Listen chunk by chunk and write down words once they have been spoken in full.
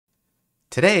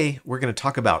Today, we're going to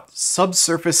talk about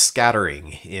subsurface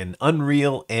scattering in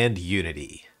Unreal and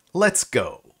Unity. Let's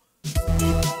go!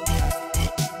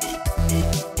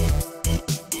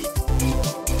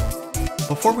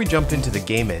 Before we jump into the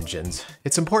game engines,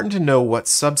 it's important to know what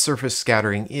subsurface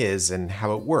scattering is and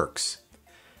how it works.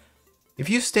 If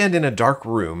you stand in a dark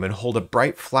room and hold a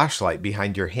bright flashlight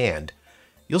behind your hand,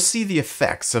 you'll see the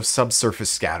effects of subsurface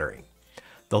scattering.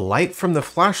 The light from the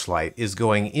flashlight is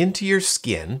going into your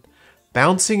skin,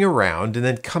 bouncing around and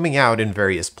then coming out in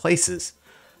various places.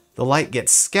 The light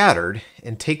gets scattered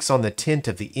and takes on the tint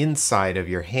of the inside of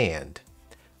your hand.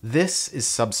 This is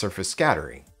subsurface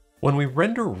scattering. When we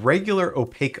render regular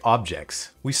opaque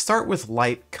objects, we start with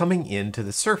light coming into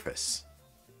the surface.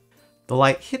 The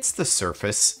light hits the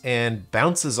surface and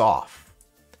bounces off.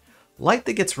 Light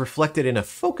that gets reflected in a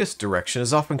focused direction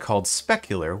is often called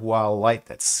specular, while light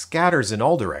that scatters in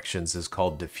all directions is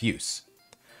called diffuse.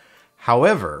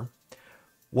 However,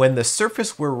 when the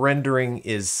surface we're rendering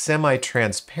is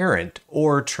semi-transparent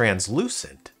or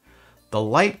translucent, the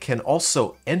light can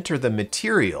also enter the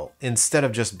material instead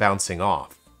of just bouncing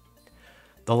off.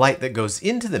 The light that goes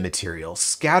into the material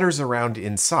scatters around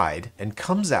inside and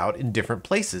comes out in different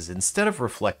places instead of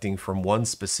reflecting from one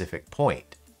specific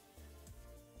point.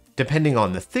 Depending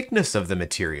on the thickness of the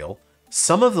material,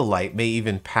 some of the light may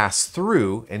even pass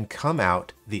through and come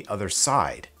out the other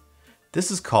side. This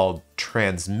is called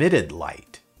transmitted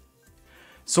light.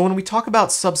 So when we talk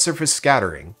about subsurface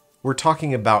scattering, we're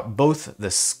talking about both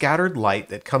the scattered light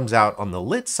that comes out on the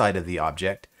lit side of the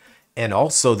object and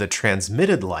also the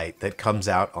transmitted light that comes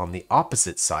out on the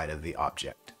opposite side of the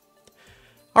object.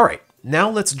 All right, now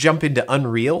let's jump into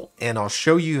Unreal and I'll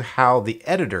show you how the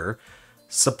editor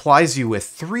supplies you with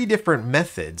 3 different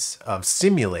methods of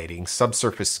simulating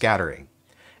subsurface scattering.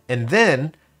 And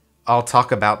then I'll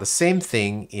talk about the same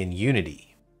thing in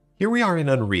Unity. Here we are in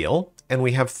Unreal, and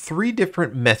we have 3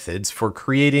 different methods for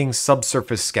creating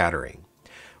subsurface scattering.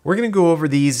 We're going to go over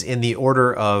these in the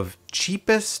order of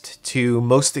cheapest to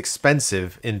most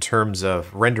expensive in terms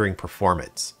of rendering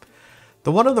performance.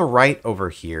 The one on the right over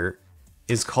here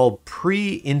is called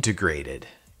pre-integrated,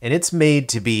 and it's made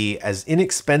to be as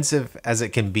inexpensive as it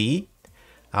can be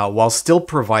while still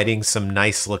providing some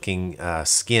nice looking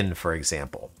skin, for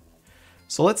example.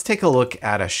 So let's take a look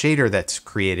at a shader that's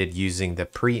created using the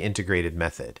pre-integrated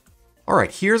method. All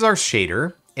right, here's our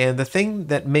shader, and the thing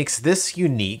that makes this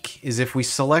unique is if we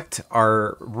select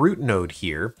our root node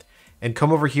here and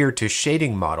come over here to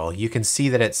shading model, you can see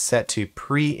that it's set to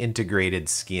pre-integrated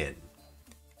skin.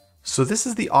 So this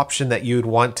is the option that you would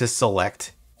want to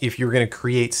select if you're going to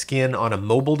create skin on a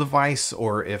mobile device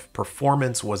or if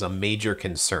performance was a major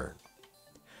concern.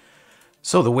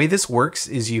 So the way this works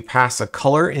is you pass a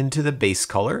color into the base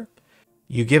color,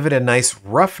 you give it a nice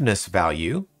roughness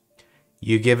value,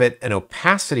 you give it an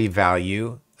opacity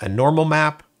value, a normal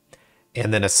map,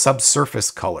 and then a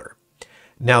subsurface color.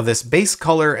 Now this base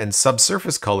color and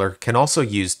subsurface color can also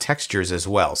use textures as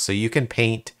well. So you can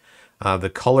paint the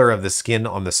color of the skin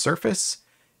on the surface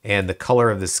and the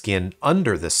color of the skin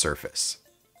under the surface.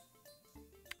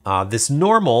 This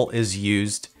normal is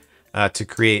used to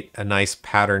create a nice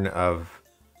pattern of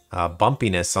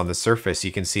bumpiness on the surface.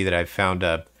 You can see that I've found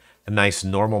a nice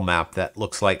normal map that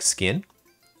looks like skin.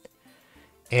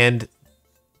 And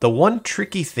the one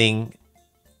tricky thing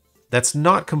that's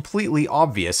not completely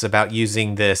obvious about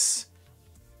using this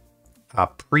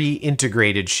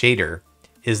pre-integrated shader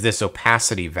is this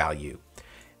opacity value.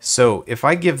 So if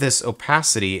I give this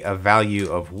opacity a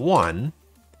value of 1,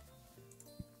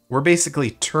 we're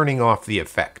basically turning off the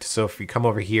effect. So if we come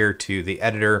over here to the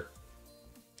editor,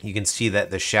 you can see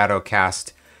that the shadow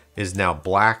cast is now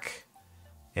black.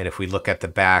 And if we look at the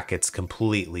back, it's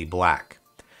completely black.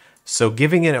 So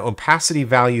giving it an opacity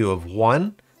value of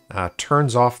 1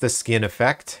 turns off the skin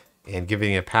effect, and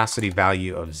giving an opacity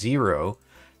value of 0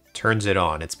 turns it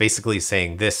on. It's basically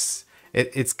saying this,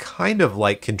 it's kind of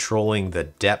like controlling the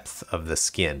depth of the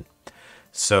skin.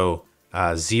 So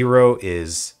 0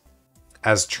 is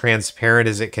as transparent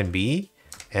as it can be,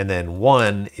 and then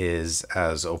 1 is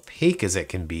as opaque as it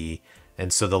can be.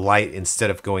 And so the light, instead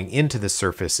of going into the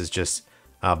surface, is just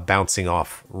bouncing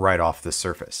off right off the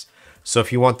surface. So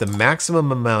if you want the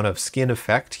maximum amount of skin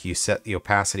effect, you set the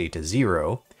opacity to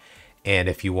 0. And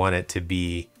if you want it to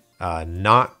be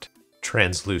not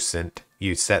translucent,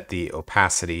 you set the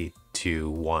opacity to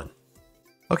 1.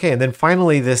 Okay, and then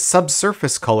finally, this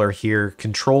subsurface color here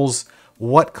controls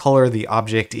what color the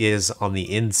object is on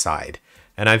the inside.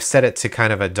 And I've set it to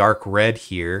kind of a dark red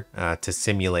here to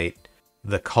simulate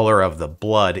the color of the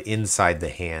blood inside the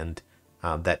hand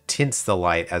that tints the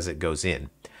light as it goes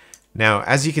in. Now,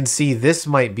 as you can see, this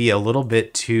might be a little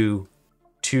bit too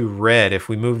too red, if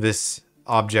we move this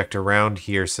object around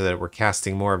here so that we're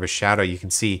casting more of a shadow, you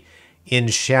can see in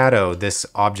shadow, this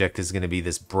object is going to be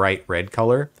this bright red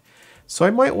color. So I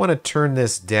might want to turn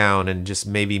this down and just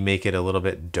maybe make it a little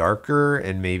bit darker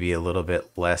and maybe a little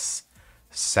bit less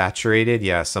saturated.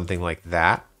 Yeah, something like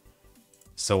that.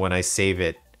 So when I save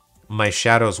it, my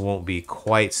shadows won't be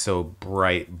quite so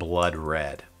bright blood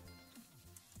red.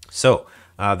 So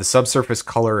the subsurface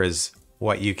color is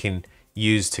what you can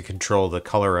use to control the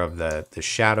color of the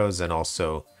shadows, and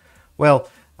also, well,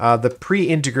 the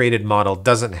pre-integrated model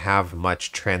doesn't have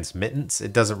much transmittance.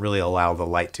 It doesn't really allow the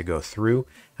light to go through.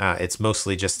 It's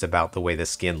mostly just about the way the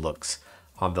skin looks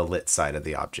on the lit side of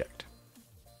the object.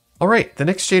 All right, the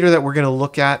next shader that we're going to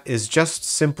look at is just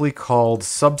simply called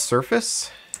Subsurface,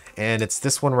 and it's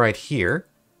this one right here.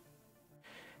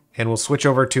 And we'll switch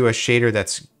over to a shader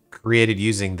that's created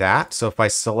using that. So if I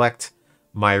select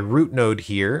my root node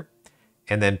here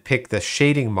and then pick the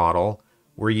shading model,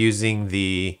 we're using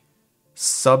the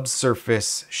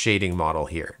Subsurface shading model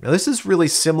here. Now this is really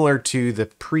similar to the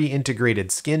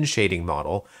pre-integrated skin shading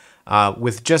model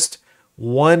with just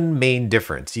one main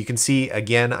difference. You can see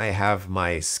again I have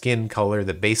my skin color,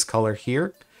 the base color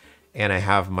here, and I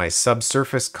have my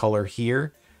subsurface color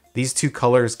here. These two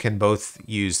colors can both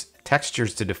use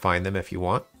textures to define them if you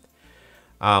want.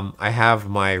 I have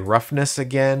my roughness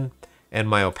again and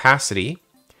my opacity.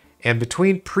 And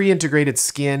between pre-integrated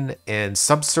skin and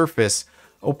subsurface,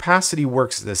 opacity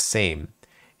works the same.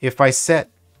 If I set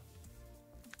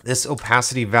this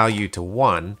opacity value to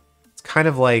 1, it's kind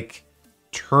of like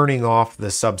turning off the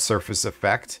subsurface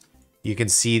effect. You can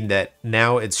see that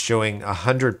now it's showing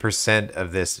 100%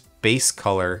 of this base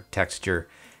color texture,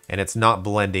 and it's not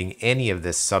blending any of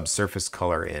this subsurface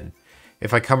color in.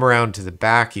 If I come around to the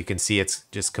back, you can see it's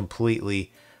just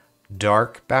completely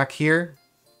dark back here.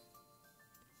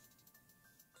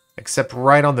 Except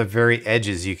right on the very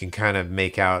edges, you can kind of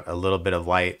make out a little bit of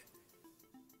light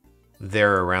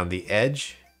there around the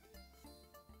edge.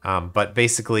 But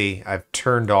basically, I've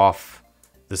turned off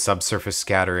the subsurface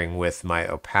scattering with my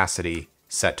opacity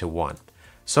set to 1.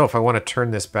 So if I want to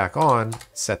turn this back on,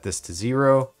 set this to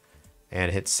 0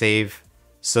 and hit save.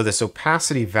 So this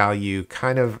opacity value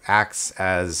kind of acts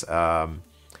as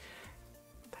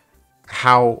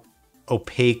how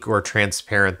opaque or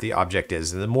transparent the object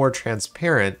is. And the more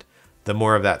transparent, the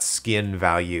more of that skin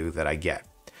value that I get.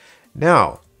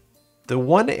 Now, the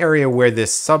one area where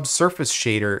this subsurface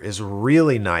shader is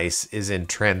really nice is in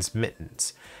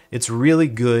transmittance. It's really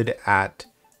good at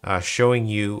showing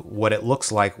you what it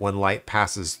looks like when light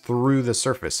passes through the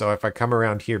surface. So if I come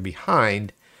around here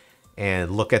behind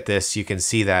and look at this, you can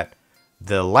see that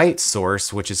the light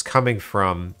source, which is coming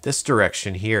from this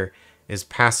direction here, is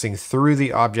passing through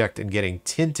the object and getting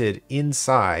tinted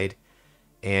inside.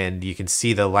 And you can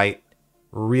see the light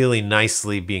really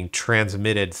nicely being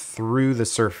transmitted through the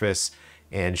surface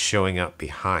and showing up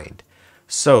behind.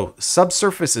 So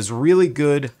subsurface is really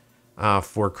good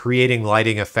for creating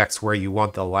lighting effects where you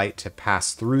want the light to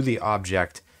pass through the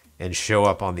object and show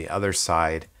up on the other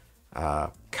side.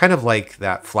 Kind of like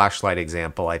that flashlight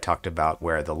example I talked about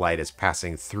where the light is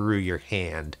passing through your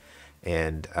hand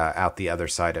and out the other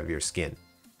side of your skin.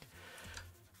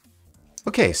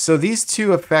 Okay, so these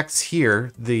two effects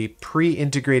here, the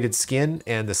pre-integrated skin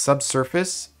and the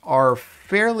subsurface, are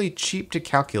fairly cheap to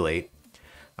calculate.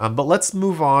 But let's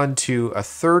move on to a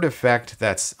third effect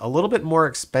that's a little bit more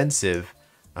expensive,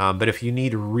 but if you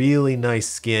need really nice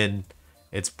skin,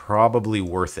 it's probably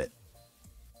worth it.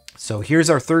 So here's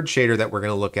our third shader that we're going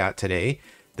to look at today.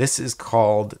 This is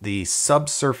called the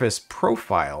Subsurface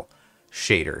Profile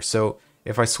shader. So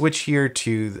if I switch here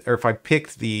to, or if I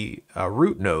pick the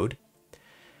root node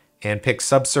and pick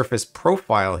Subsurface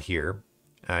Profile here,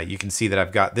 you can see that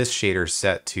I've got this shader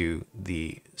set to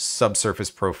the Subsurface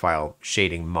Profile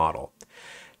shading model.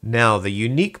 Now, the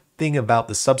unique thing about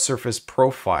the Subsurface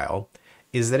Profile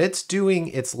is that it's doing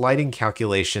its lighting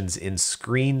calculations in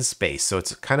screen space. So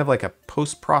it's kind of like a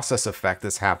post-process effect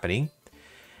that's happening.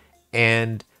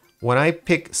 And when I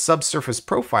pick Subsurface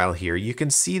Profile here, you can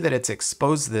see that it's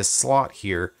exposed this slot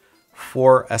here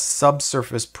for a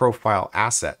Subsurface Profile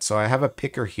asset. So I have a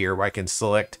picker here where I can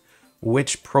select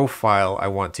which profile I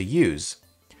want to use.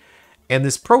 And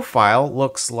this profile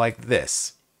looks like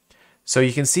this. So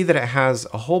you can see that it has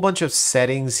a whole bunch of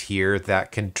settings here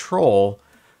that control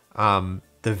the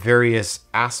various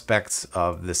aspects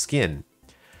of the skin.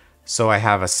 So I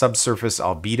have a subsurface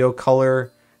albedo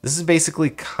color. This is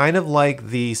basically kind of like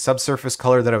the subsurface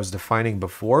color that I was defining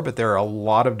before, but there are a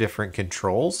lot of different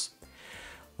controls,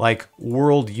 like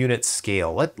world unit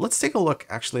scale. Let's take a look,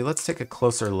 actually, let's take a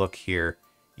closer look here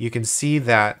you can see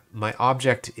that my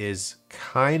object is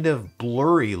kind of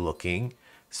blurry looking,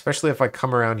 especially if I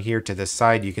come around here to the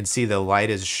side. You can see the light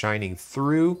is shining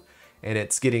through and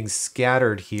it's getting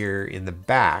scattered here in the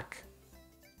back.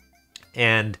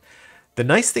 And the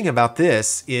nice thing about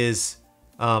this is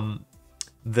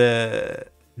the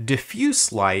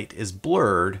diffuse light is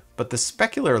blurred, but the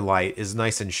specular light is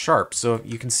nice and sharp. So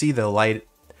you can see the light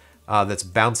that's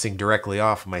bouncing directly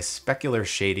off. My specular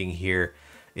shading here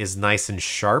is nice and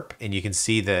sharp, and you can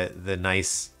see the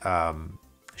nice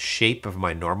shape of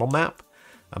my normal map.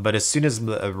 But as soon as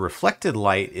the reflected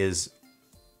light is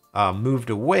moved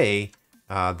away,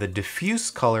 the diffuse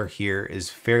color here is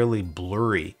fairly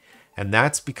blurry. And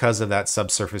that's because of that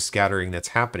subsurface scattering that's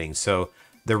happening. So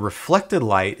the reflected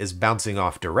light is bouncing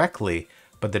off directly,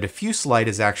 but the diffuse light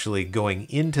is actually going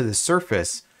into the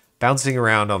surface, bouncing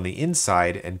around on the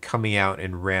inside and coming out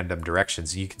in random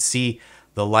directions. You can see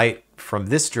the light from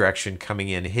this direction coming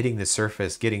in, hitting the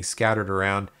surface, getting scattered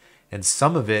around, and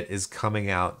some of it is coming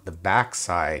out the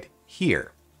backside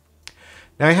here.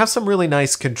 Now I have some really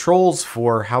nice controls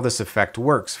for how this effect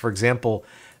works. For example,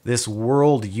 this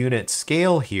world unit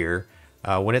scale here,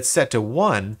 when it's set to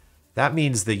 1, that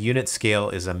means the unit scale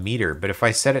is a meter. But if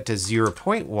I set it to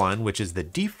 0.1, which is the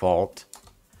default,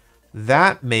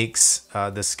 that makes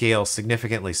the scale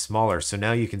significantly smaller. So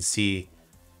now you can see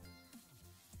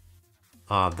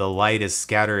the light is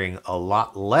scattering a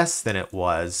lot less than it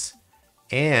was,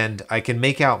 and I can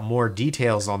make out more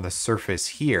details on the surface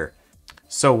here.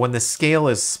 So when the scale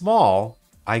is small,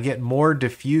 I get more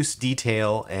diffuse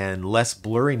detail and less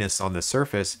blurriness on the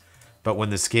surface, but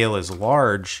when the scale is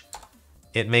large,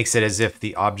 it makes it as if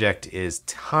the object is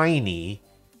tiny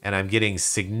and I'm getting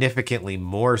significantly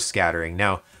more scattering.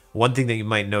 Now, one thing that you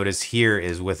might notice here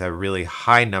is with a really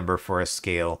high number for a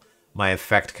scale, my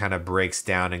effect kind of breaks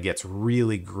down and gets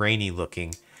really grainy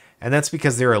looking. And that's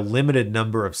because there are a limited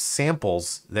number of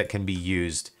samples that can be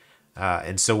used.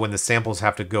 And so when the samples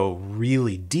have to go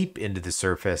really deep into the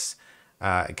surface,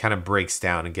 it kind of breaks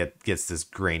down and gets this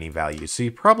grainy value. So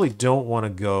you probably don't want to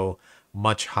go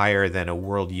much higher than a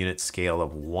world unit scale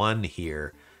of 1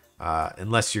 here,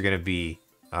 unless you're going to be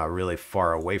really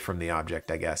far away from the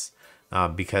object, I guess,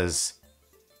 because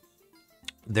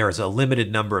there's a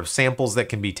limited number of samples that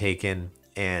can be taken,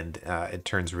 and it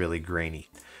turns really grainy.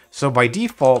 So by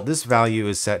default, this value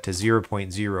is set to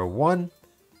 0.01,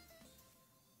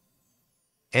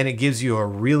 and it gives you a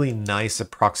really nice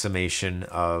approximation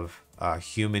of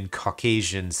human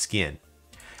Caucasian skin.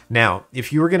 Now,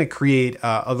 if you were going to create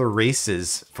other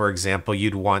races, for example,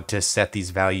 you'd want to set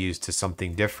these values to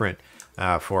something different.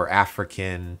 For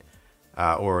African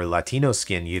or Latino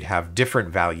skin, you'd have different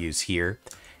values here.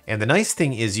 And the nice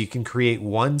thing is you can create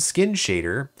one skin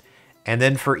shader, and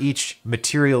then for each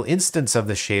material instance of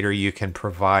the shader, you can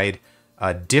provide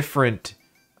a different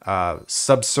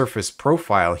subsurface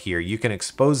profile here. You can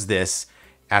expose this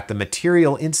at the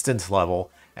material instance level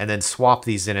and then swap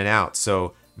these in and out.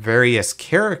 So various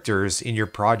characters in your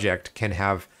project can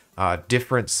have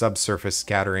different subsurface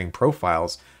scattering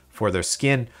profiles for their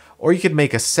skin, or you could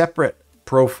make a separate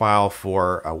profile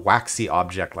for a waxy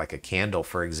object like a candle,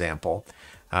 for example.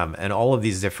 And all of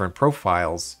these different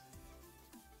profiles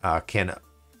can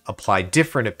apply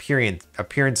different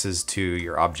appearances to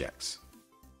your objects.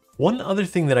 One other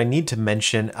thing that I need to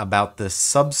mention about the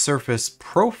subsurface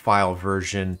profile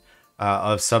version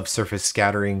of subsurface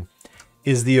scattering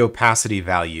is the opacity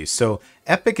value. So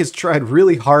Epic has tried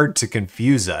really hard to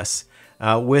confuse us.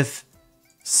 With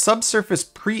subsurface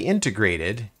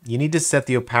pre-integrated, you need to set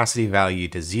the opacity value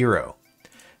to 0.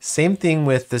 Same thing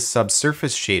with the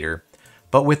subsurface shader,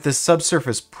 but with the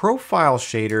subsurface profile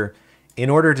shader, in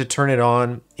order to turn it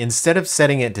on, instead of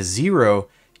setting it to 0,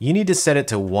 you need to set it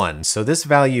to 1. So this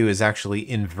value is actually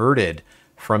inverted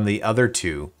from the other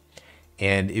two.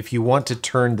 And if you want to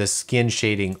turn the skin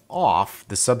shading off,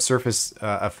 the subsurface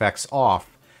effects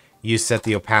off, you set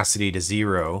the opacity to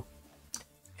 0,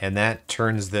 and that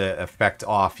turns the effect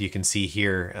off. You can see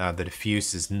here the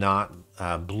diffuse is not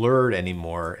blurred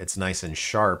anymore. It's nice and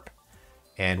sharp,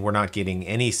 and we're not getting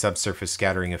any subsurface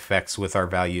scattering effects with our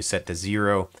value set to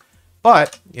 0.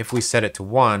 But if we set it to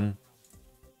 1,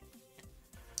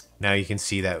 now you can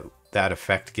see that that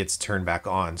effect gets turned back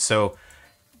on. So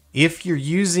if you're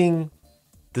using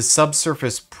the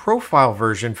subsurface profile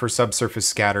version for subsurface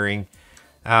scattering,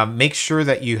 make sure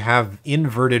that you have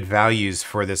inverted values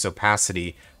for this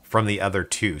opacity from the other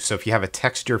two. So if you have a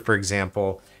texture, for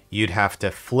example, you'd have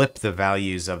to flip the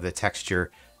values of the texture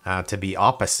to be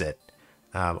opposite,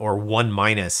 or 1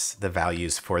 minus the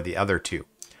values for the other two.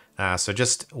 So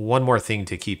just one more thing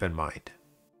to keep in mind.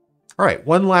 All right,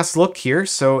 one last look here.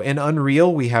 So in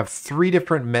Unreal, we have 3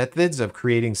 different methods of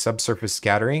creating subsurface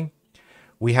scattering.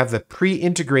 We have the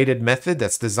pre-integrated method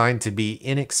that's designed to be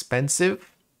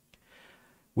inexpensive.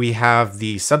 We have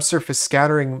the subsurface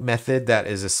scattering method that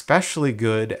is especially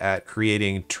good at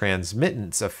creating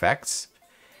transmittance effects.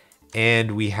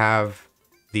 And we have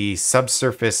the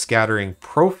subsurface scattering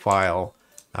profile,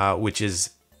 which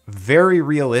is very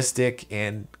realistic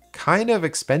and kind of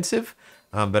expensive,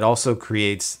 but also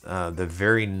creates the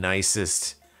very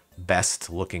nicest, best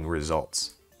looking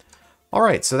results. All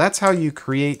right, so that's how you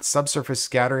create subsurface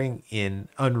scattering in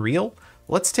Unreal.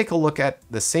 Let's take a look at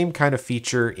the same kind of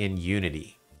feature in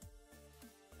Unity.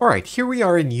 All right, here we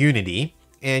are in Unity,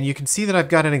 and you can see that I've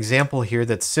got an example here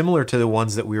that's similar to the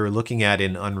ones that we were looking at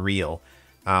in Unreal.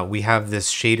 We have this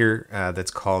shader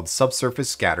that's called subsurface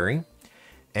scattering,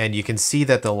 and you can see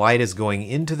that the light is going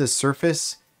into the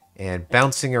surface and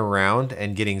bouncing around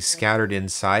and getting scattered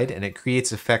inside, and it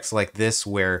creates effects like this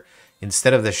where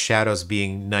instead of the shadows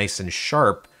being nice and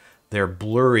sharp, they're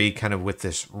blurry kind of with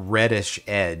this reddish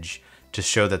edge to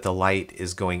show that the light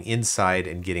is going inside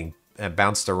and getting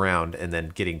bounced around and then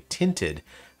getting tinted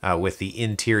with the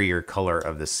interior color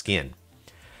of the skin.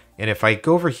 And if I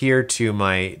go over here to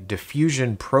my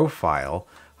diffusion profile,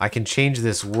 I can change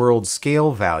this world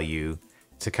scale value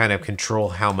to kind of control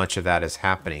how much of that is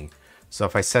happening. So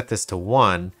if I set this to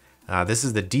 1, this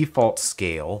is the default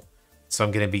scale. So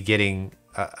I'm going to be getting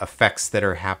effects that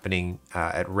are happening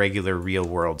at regular real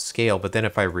world scale. But then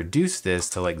if I reduce this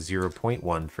to like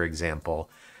 0.1, for example,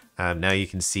 now you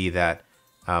can see that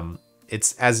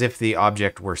it's as if the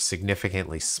object were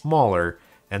significantly smaller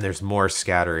and there's more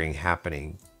scattering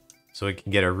happening. So we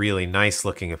can get a really nice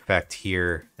looking effect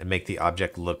here and make the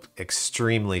object look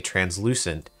extremely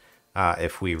translucent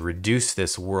if we reduce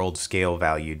this world scale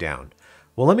value down.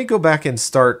 Well, let me go back and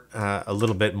start a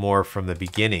little bit more from the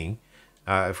beginning.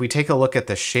 If we take a look at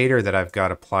the shader that I've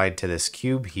got applied to this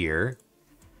cube here,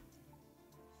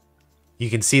 you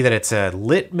can see that it's a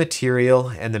lit material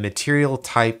and the material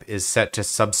type is set to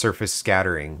subsurface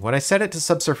scattering. When I set it to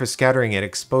subsurface scattering, it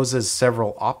exposes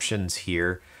several options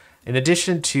here. In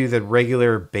addition to the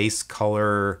regular base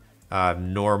color,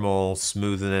 normal,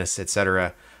 smoothness,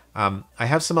 etc., I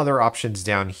have some other options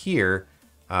down here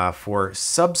for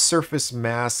subsurface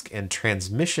mask and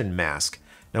transmission mask.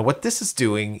 Now what this is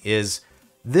doing is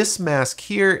this mask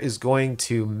here is going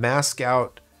to mask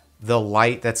out the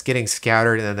light that's getting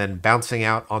scattered and then bouncing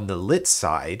out on the lit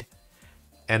side.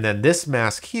 And then this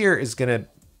mask here is going to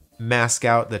mask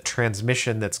out the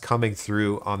transmission that's coming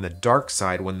through on the dark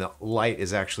side when the light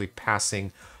is actually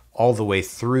passing all the way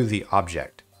through the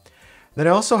object. Then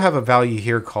I also have a value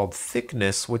here called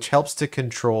thickness, which helps to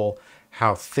control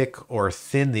how thick or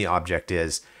thin the object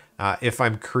is. If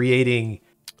I'm creating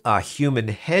a human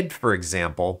head, for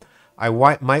example, I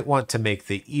might want to make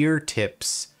the ear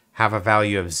tips have a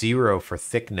value of 0 for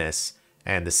thickness,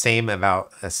 and the same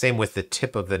with the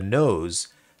tip of the nose,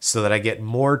 so that I get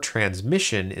more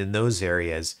transmission in those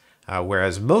areas,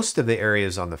 whereas most of the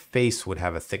areas on the face would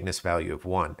have a thickness value of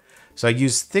 1. So I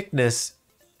use thickness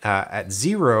at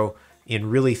 0 in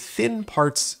really thin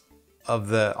parts of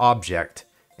the object,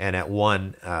 and at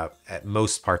 1 at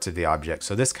most parts of the object.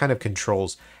 So this kind of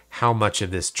controls how much of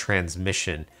this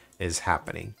transmission is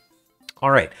happening. All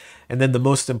right, and then the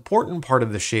most important part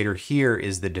of the shader here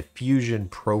is the diffusion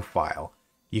profile.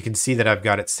 You can see that I've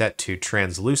got it set to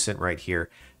translucent right here.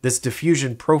 This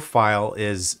diffusion profile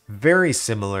is very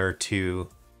similar to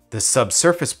the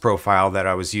subsurface profile that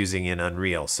I was using in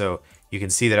Unreal. So you can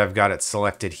see that I've got it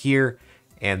selected here,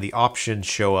 and the options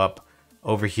show up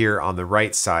over here on the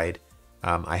right side.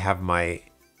 I have my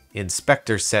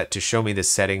inspector set to show me the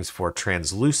settings for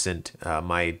translucent,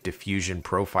 my diffusion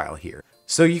profile here.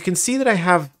 So you can see that I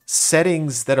have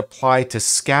settings that apply to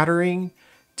scattering,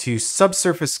 to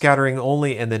subsurface scattering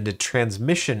only, and then to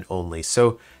transmission only.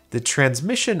 So the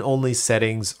transmission only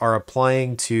settings are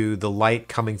applying to the light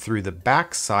coming through the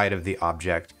back side of the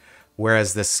object,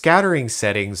 whereas the scattering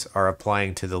settings are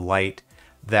applying to the light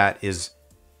that is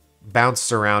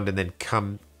bounced around and then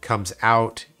comes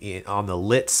out on the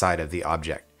lit side of the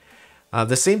object.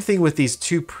 The same thing with these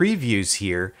two previews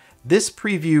here. This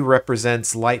preview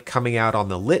represents light coming out on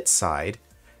the lit side,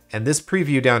 and this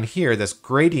preview down here, this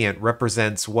gradient,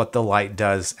 represents what the light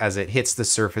does as it hits the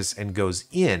surface and goes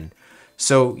in.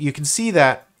 So you can see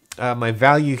that my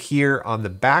value here on the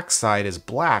back side is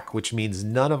black, which means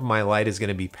none of my light is going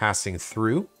to be passing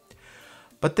through.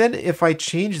 But then if I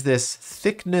change this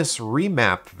thickness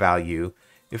remap value,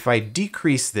 if I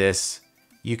decrease this,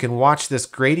 you can watch this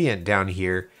gradient down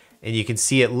here, and you can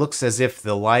see it looks as if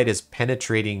the light is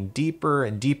penetrating deeper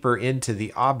and deeper into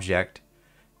the object.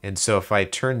 And so if I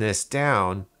turn this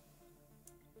down,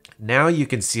 now you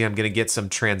can see I'm going to get some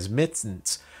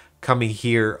transmittance coming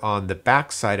here on the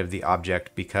back side of the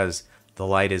object because the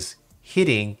light is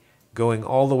hitting, going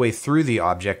all the way through the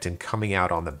object and coming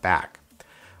out on the back.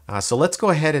 So let's go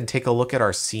ahead and take a look at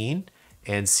our scene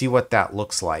and see what that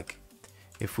looks like.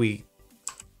 If we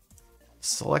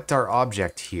select our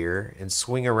object here and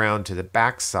swing around to the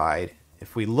back side,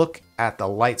 if we look at the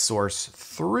light source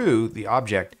through the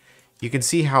object, you can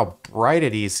see how bright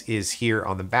it is here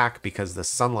on the back because the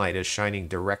sunlight is shining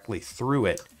directly through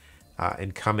it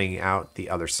and coming out the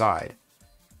other side.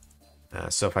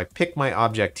 So if I pick my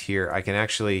object here, I can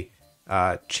actually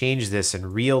change this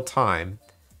in real time.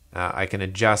 I can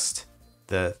adjust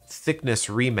the thickness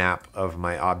remap of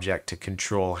my object to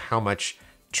control how much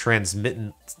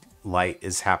transmittent light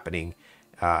is happening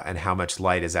and how much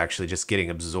light is actually just getting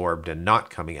absorbed and not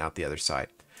coming out the other side.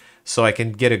 So I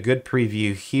can get a good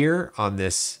preview here on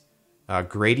this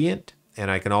gradient,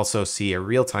 and I can also see a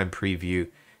real-time preview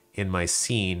in my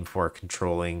scene for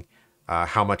controlling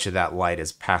how much of that light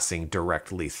is passing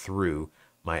directly through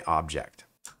my object.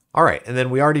 All right, and then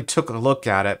we already took a look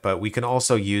at it, but we can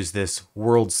also use this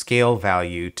world scale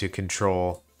value to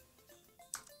control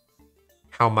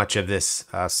how much of this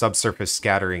subsurface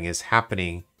scattering is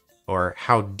happening, or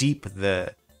how deep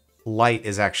the light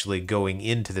is actually going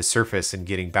into the surface and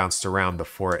getting bounced around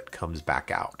before it comes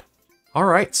back out. All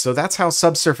right, so that's how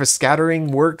subsurface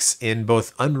scattering works in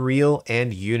both Unreal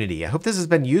and Unity. I hope this has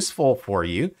been useful for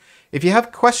you. If you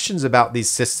have questions about these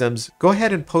systems, go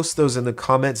ahead and post those in the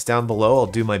comments down below. I'll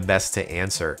do my best to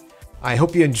answer. I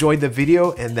hope you enjoyed the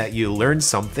video and that you learned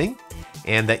something,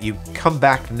 and that you come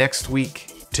back next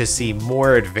week to see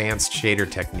more advanced shader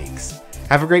techniques.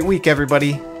 Have a great week,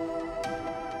 everybody.